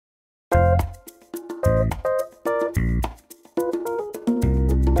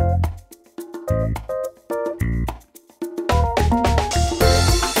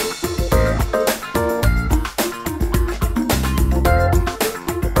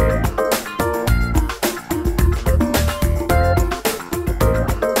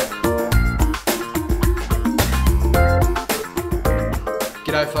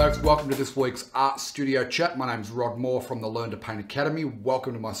this week's Art Studio Chat. My name's Rod Moore from the Learn to Paint Academy.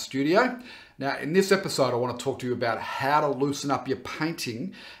 Welcome to my studio. Now, in this episode, I want to talk to you about how to loosen up your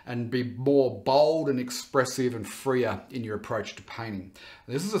painting and be more bold and expressive and freer in your approach to painting.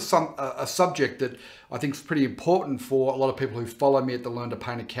 This is a subject that I think is pretty important for a lot of people who follow me at the Learn to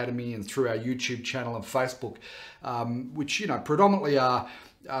Paint Academy and through our YouTube channel and Facebook, which, predominantly are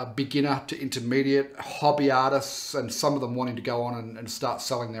beginner to intermediate hobby artists, and some of them wanting to go on and start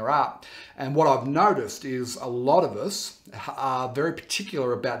selling their art. And what I've noticed is a lot of us are very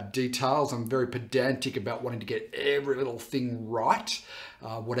particular about details and very pedantic about wanting to get every little thing right,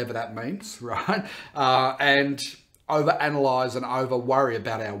 whatever that means, right? And overanalyze and over worry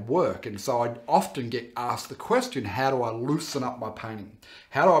about our work. And so I often get asked the question, how do I loosen up my painting?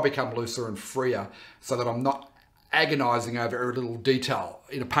 How do I become looser and freer so that I'm not agonizing over every little detail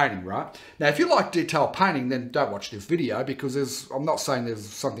in a painting, right? Now, if you like detailed painting, then don't watch this video, because I'm not saying there's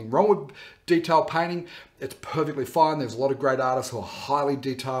something wrong with detailed painting. It's perfectly fine. There's a lot of great artists who are highly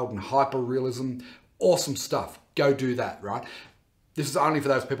detailed and hyper realism. Awesome stuff. Go do that, right? This is only for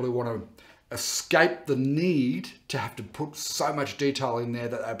those people who want to escape the need to have to put so much detail in there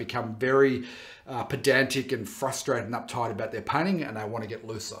that they become very pedantic and frustrated and uptight about their painting, and they want to get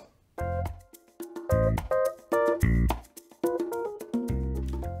looser.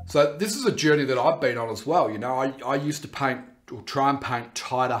 So this is a journey that I've been on as well. I used to paint or try and paint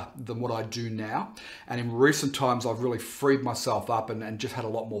tighter than what I do now. And in recent times, I've really freed myself up and just had a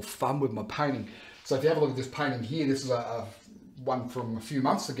lot more fun with my painting. So if you have a look at this painting here, this is a one from a few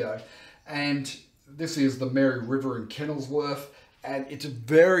months ago. And this is the Mary River in Kenilworth. And it's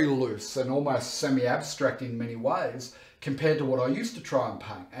very loose and almost semi-abstract in many ways compared to what I used to try and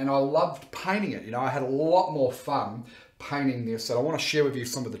paint. And I loved painting it. I had a lot more fun painting this, and I want to share with you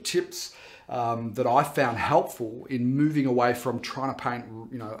some of the tips that I found helpful in moving away from trying to paint,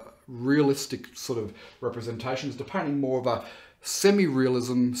 realistic sort of representations to painting more of a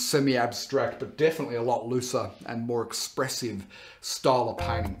semi-realism, semi-abstract, but definitely a lot looser and more expressive style of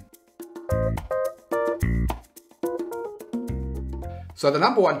painting. So the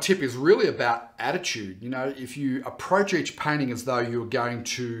number one tip is really about attitude. If you approach each painting as though you're going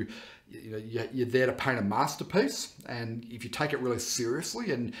to you're there to paint a masterpiece, and if you take it really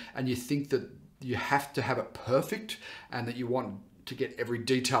seriously and you think that you have to have it perfect and that you want to get every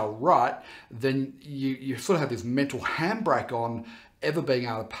detail right, then you sort of have this mental handbrake on ever being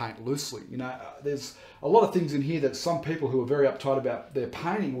able to paint loosely. There's a lot of things in here that some people who are very uptight about their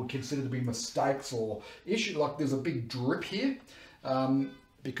painting would consider to be mistakes or issues. Like there's a big drip here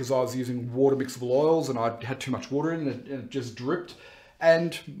because I was using water mixable oils and I had too much water in it and it just dripped.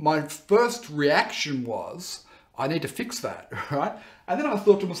 And my first reaction was, I need to fix that, right? And then I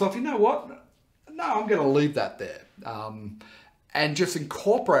thought to myself, you know what? No, I'm going to leave that there and just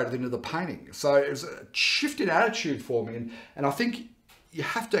incorporate it into the painting. So it was a shift in attitude for me. And I think you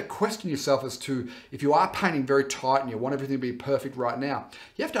have to question yourself as to, if you are painting very tight and you want everything to be perfect right now,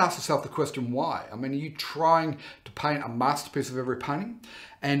 you have to ask yourself the question, why? I mean, are you trying to paint a masterpiece of every painting?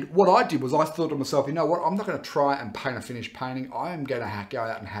 And what I did was I thought to myself, you know what, I'm not going to try and paint a finished painting. I am going to go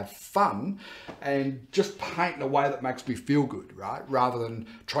out and have fun and just paint in a way that makes me feel good, right? Rather than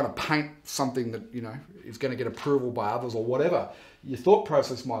trying to paint something that, is going to get approval by others or whatever your thought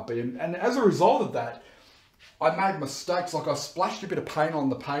process might be. And as a result of that, I made mistakes. Like I splashed a bit of paint on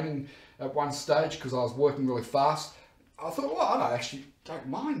the painting at one stage because I was working really fast. I thought, well, I actually don't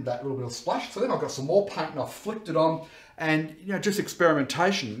mind that little bit of splash. So then I got some more paint and I flicked it on, and just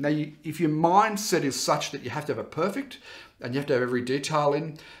experimentation. Now, if your mindset is such that you have to have it perfect and you have to have every detail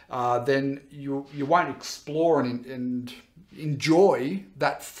in, then you won't explore and enjoy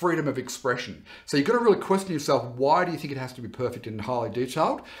that freedom of expression. So you've got to really question yourself, why do you think it has to be perfect and highly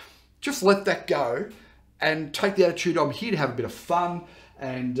detailed? Just let that go and take the attitude, I'm here to have a bit of fun,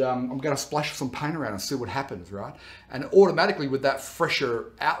 and I'm going to splash some paint around and see what happens, right? And automatically with that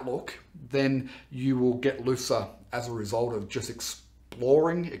fresher outlook, then you will get looser as a result of just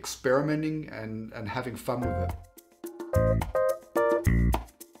exploring, experimenting, and having fun with it.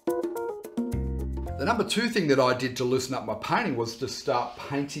 The number two thing that I did to loosen up my painting was to start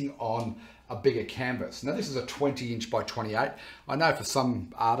painting on a bigger canvas. Now this is a 20" by 28. I know for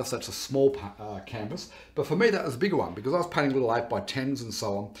some artists that's a small canvas, but for me that was a bigger one because I was painting little 8 by 10s and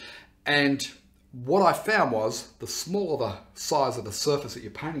so on. And what I found was the smaller the size of the surface that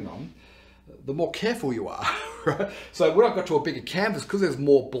you're painting on, the more careful you are, right? So when I got to a bigger canvas, because there's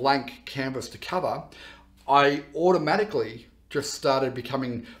more blank canvas to cover, I automatically just started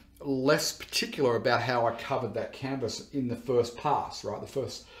becoming less particular about how I covered that canvas in the first pass, right? The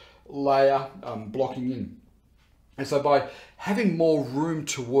first layer blocking in. And so by having more room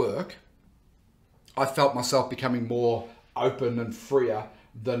to work, I felt myself becoming more open and freer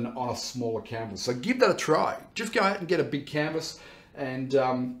than on a smaller canvas. So give that a try. Just go out and get a big canvas and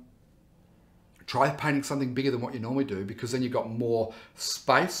try painting something bigger than what you normally do, because then you've got more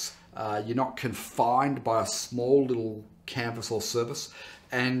space. You're not confined by a small little canvas or surface.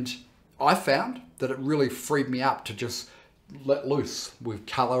 And I found that it really freed me up to just let loose with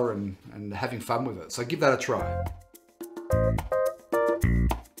color and having fun with it. So give that a try.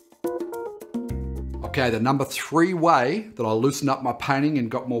 Okay, the number 3 way that I loosened up my painting and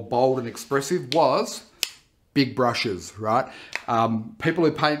got more bold and expressive was big brushes, right? People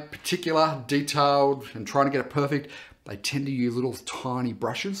who paint particular, detailed, and trying to get it perfect, they tend to use little tiny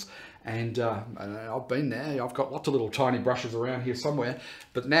brushes. And I've been there. I've got lots of little tiny brushes around here somewhere.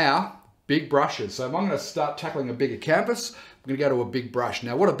 But now, big brushes. So if I'm going to start tackling a bigger canvas, I'm going to go to a big brush.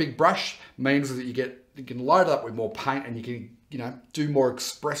 Now, what a big brush means is that you can load it up with more paint, and you can do more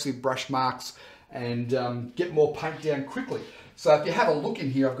expressive brush marks and get more paint down quickly. So if you have a look in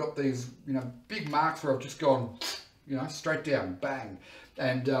here, I've got these big marks where I've just gone straight down, bang,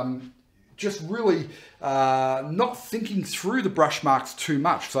 and just really not thinking through the brush marks too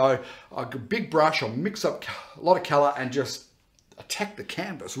much. So I've got a big brush, I'll mix up a lot of color and just attack the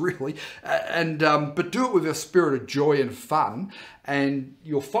canvas really, but do it with a spirit of joy and fun, and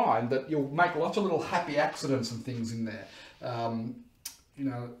you'll find that you'll make lots of little happy accidents and things in there.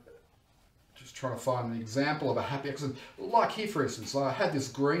 Just trying to find an example of a happy accident. Like here, for instance, I had this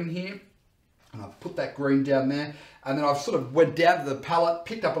green here, and I put that green down there, and then I sort of went down to the palette,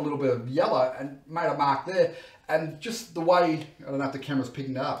 picked up a little bit of yellow, and made a mark there. And just the way, I don't know if the camera's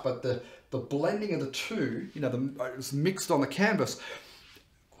picking it up, but the blending of the two, it was mixed on the canvas.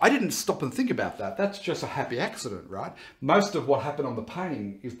 I didn't stop and think about that. That's just a happy accident, right? Most of what happened on the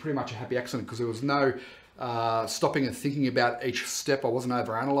painting is pretty much a happy accident, because there was no stopping and thinking about each step. I wasn't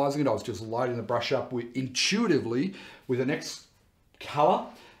over analyzing it. I was just loading the brush up intuitively with the next color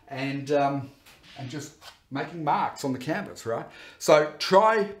and just making marks on the canvas, right? So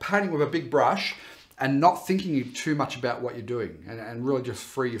try painting with a big brush and not thinking too much about what you're doing, and really just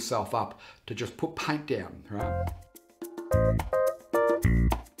free yourself up to just put paint down, right?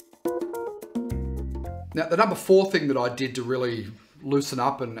 Now, the number 4 thing that I did to really loosen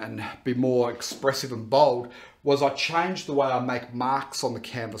up and be more expressive and bold was I changed the way I make marks on the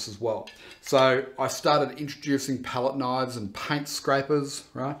canvas as well. So I started introducing palette knives and paint scrapers,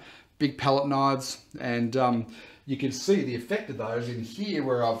 right? Big palette knives, and you can see the effect of those in here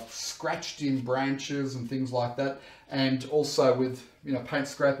where I've scratched in branches and things like that. And also with paint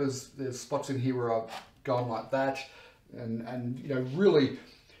scrapers, there's spots in here where I've gone like that and really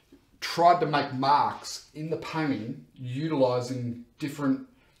tried to make marks in the painting utilizing different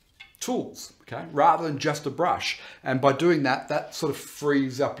tools, okay, rather than just a brush. And by doing that, that sort of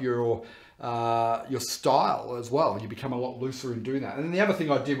frees up your style as well. You become a lot looser in doing that. And then the other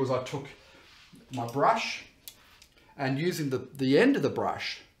thing I did was I took my brush and using the end of the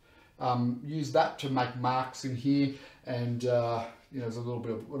brush, use that to make marks in here. And there's a little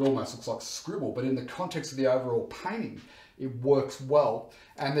bit of, it almost looks like scribble, but in the context of the overall painting, it works well.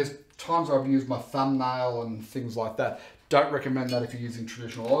 And there's times where I've used my thumbnail and things like that. Don't recommend that if you're using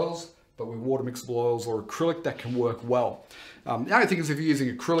traditional oils, but with water mixable oils or acrylic, that can work well. The only thing is, if you're using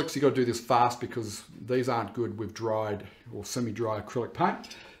acrylics, you've got to do this fast, because these aren't good with dried or semi-dry acrylic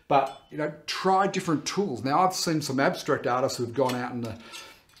paint. But try different tools. Now, I've seen some abstract artists who've gone out in the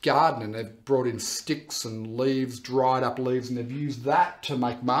garden and they've brought in sticks and leaves, dried up leaves, and they've used that to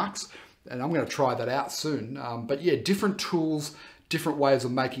make marks. And I'm going to try that out soon. But yeah, different tools, different ways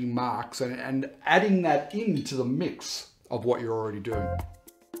of making marks, and adding that into the mix of what you're already doing.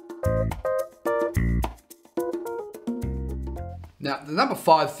 Now, the number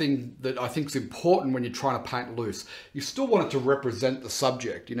 5 thing that I think is important when you're trying to paint loose, you still want it to represent the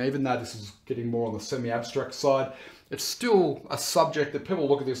subject. Even though this is getting more on the semi-abstract side, it's still a subject that people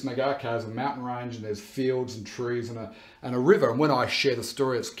look at this and they go, okay, there's a mountain range and there's fields and trees and a river. And when I share the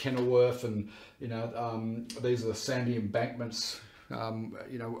story, it's Kenilworth and, these are the sandy embankments,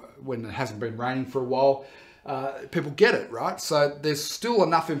 when it hasn't been raining for a while. People get it, right? So there's still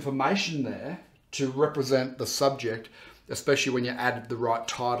enough information there to represent the subject, especially when you add the right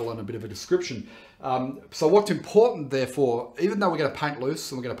title and a bit of a description. So what's important, therefore, even though we're going to paint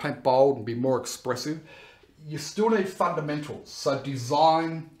loose and we're going to paint bold and be more expressive, you still need fundamentals. So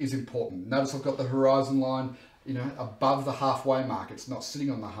design is important. Notice I've got the horizon line, above the halfway mark. It's not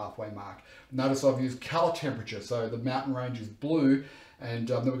sitting on the halfway mark. Notice I've used color temperature. So the mountain range is blue, and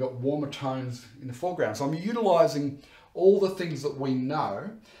then we've got warmer tones in the foreground. So I'm utilizing all the things that we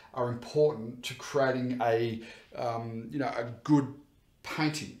know are important to creating a good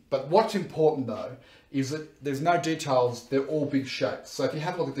painting. But what's important though is that there's no details, they're all big shapes. So if you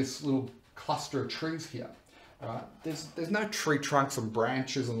have a look at this little cluster of trees here, right, there's no tree trunks and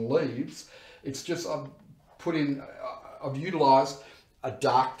branches and leaves. It's just I've utilized a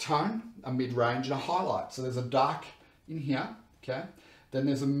dark tone, a mid-range, and a highlight. So there's a dark in here, okay? Then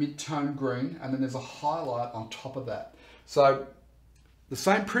there's a mid-tone green, and then there's a highlight on top of that. So the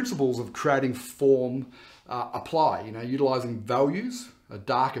same principles of creating form apply, you know, utilizing values, a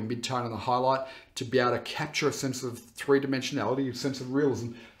dark and mid-tone and the highlight, to be able to capture a sense of three-dimensionality, a sense of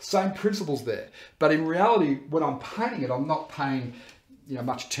realism. Same principles there. But in reality, when I'm painting it, I'm not paying, you know,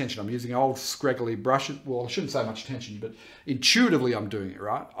 much attention. I'm using old scraggly brushes. Well, I shouldn't say much attention, but intuitively I'm doing it,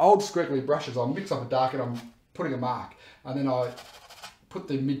 right? Old scraggly brushes, I'll mix up a dark and I'm putting a mark. And then I put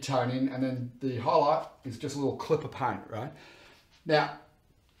the mid-tone in, and then the highlight is just a little clip of paint, right? Now,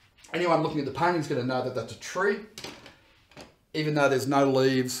 anyone looking at the painting is going to know that that's a tree. Even though there's no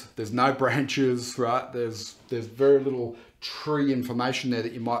leaves, there's no branches, right? There's very little tree information there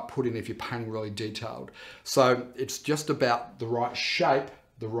that you might put in if you're painting really detailed. So it's just about the right shape,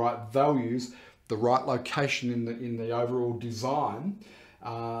 the right values, the right location in the overall design,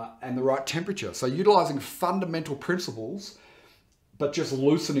 and the right temperature. So utilizing fundamental principles, but just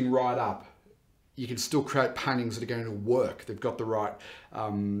loosening right up, you can still create paintings that are going to work. They've got the right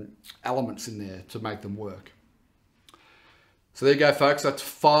elements in there to make them work. So there you go, folks. That's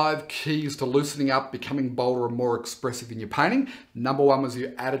 5 keys to loosening up, becoming bolder and more expressive in your painting. Number 1 was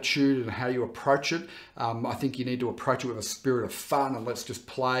your attitude and how you approach it. I think you need to approach it with a spirit of fun, and let's just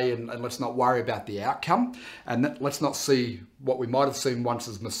play, and let's not worry about the outcome. And let's not see what we might have seen once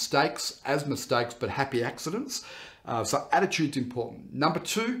as mistakes, but happy accidents. So attitude's important. Number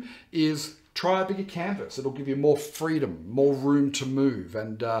 2 is try a bigger canvas. It'll give you more freedom, more room to move,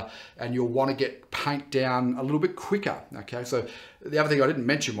 and you'll want to get paint down a little bit quicker. Okay, so the other thing I didn't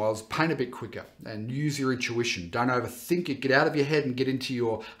mention was paint a bit quicker and use your intuition. Don't overthink it. Get out of your head and get into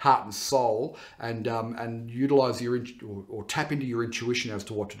your heart and soul, and utilize or tap into your intuition as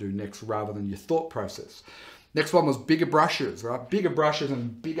to what to do next, rather than your thought process. Next one was bigger brushes, right? Bigger brushes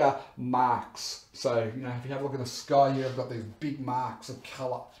and bigger marks. So, you know, if you have a look at the sky here, I've got these big marks of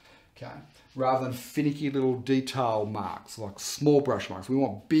color. Okay, rather than finicky little detail marks, like small brush marks. We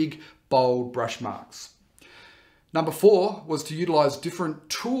want big, bold brush marks. Number 4 was to utilize different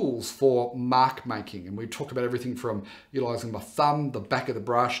tools for mark making. And we talked about everything from utilizing my thumb, the back of the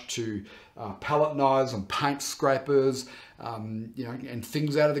brush, to palette knives and paint scrapers, you know, and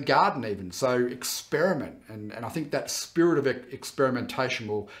things out of the garden even. So experiment. And I think that spirit of experimentation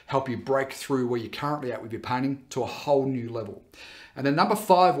will help you break through where you're currently at with your painting to a whole new level. And then number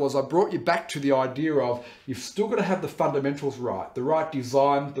 5 was I brought you back to the idea of you've still got to have the fundamentals right. The right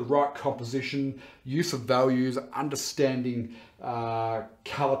design, the right composition, use of values, understanding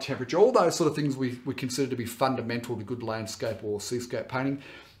color, temperature, all those sort of things we consider to be fundamental to good landscape or seascape painting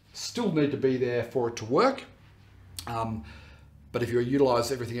still need to be there for it to work. But if you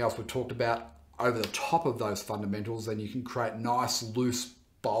utilize everything else we've talked about over the top of those fundamentals, then you can create nice, loose,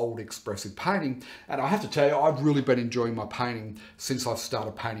 bold, expressive painting. And I have to tell you, I've really been enjoying my painting since I've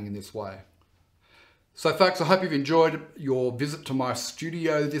started painting in this way. So folks, I hope you've enjoyed your visit to my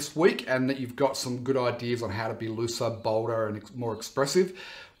studio this week, and that you've got some good ideas on how to be looser, bolder, and more expressive.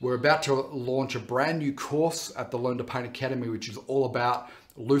 We're about to launch a brand new course at the Learn to Paint Academy, which is all about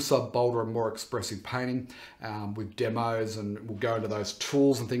looser, bolder, and more expressive painting, with demos, and we'll go into those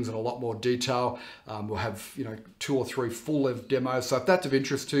tools and things in a lot more detail. We'll have, you know, 2 or 3 full-length demos. So if that's of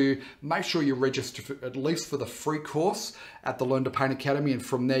interest to you, make sure you register at least for the free course at the Learn to Paint Academy, and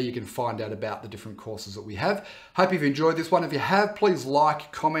from there you can find out about the different courses that we have. Hope you've enjoyed this one. If you have, please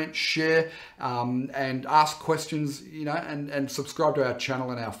like, comment, share, and ask questions, you know, and subscribe to our channel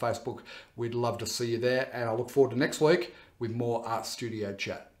and our Facebook. We'd love to see you there, and I look forward to next week with more Art Studio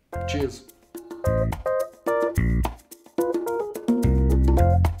Chat. Cheers.